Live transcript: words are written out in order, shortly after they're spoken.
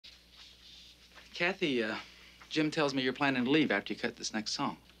Kathy, Jim tells me you're planning to leave after you cut this next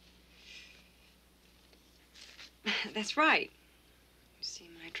song. That's right. You see,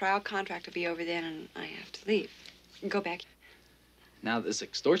 my trial contract will be over then, and I have to leave. Go back. Now that this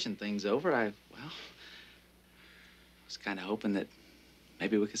extortion thing's over, I was kind of hoping that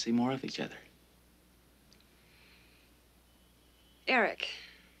maybe we could see more of each other. Eric,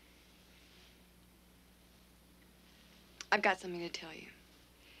 I've got something to tell you.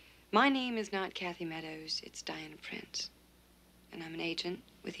 My name is not Kathy Meadows, it's Diana Prince. And I'm an agent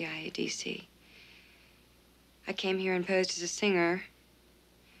with the IADC. I came here and posed as a singer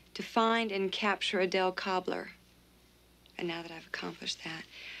to find and capture Adele Cobbler. And now that I've accomplished that,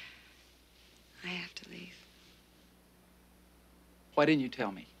 I have to leave. Why didn't you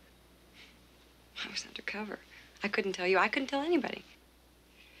tell me? I was undercover. I couldn't tell you. I couldn't tell anybody.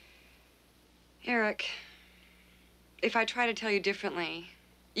 Eric, if I try to tell you differently,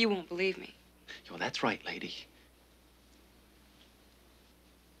 you won't believe me. Well, that's right, lady.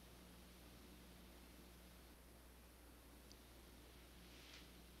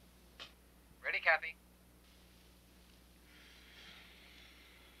 Ready, Kathy?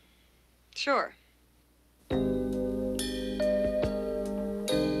 Sure.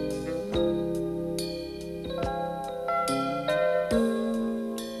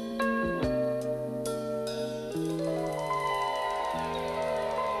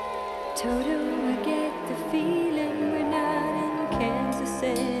 Toto, I get the feeling we're not in Kansas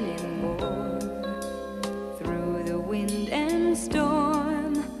anymore. Through the wind and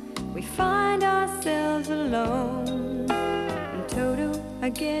storm, we find ourselves alone. And Toto, I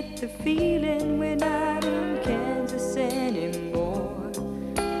get the feeling we're not in Kansas anymore.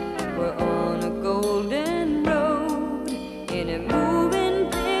 We're on a golden road in a moving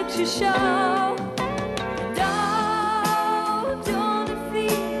picture show.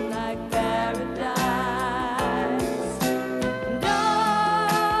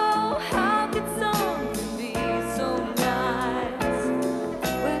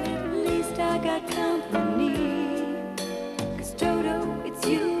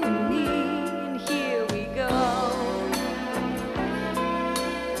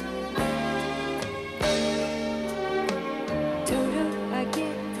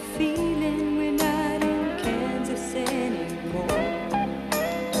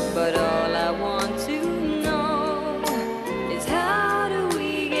 But all I want to know is how do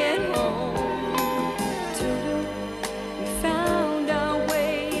we get home? Toto, we found our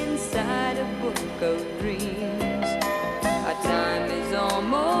way inside a book of dreams. Our time is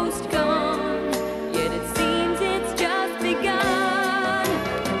almost gone, yet it seems it's just begun.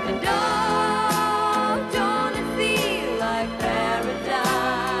 And oh, don't it feel like paradise?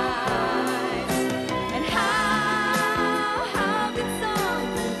 And how could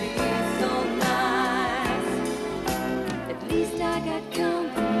something be so nice? At least I got company.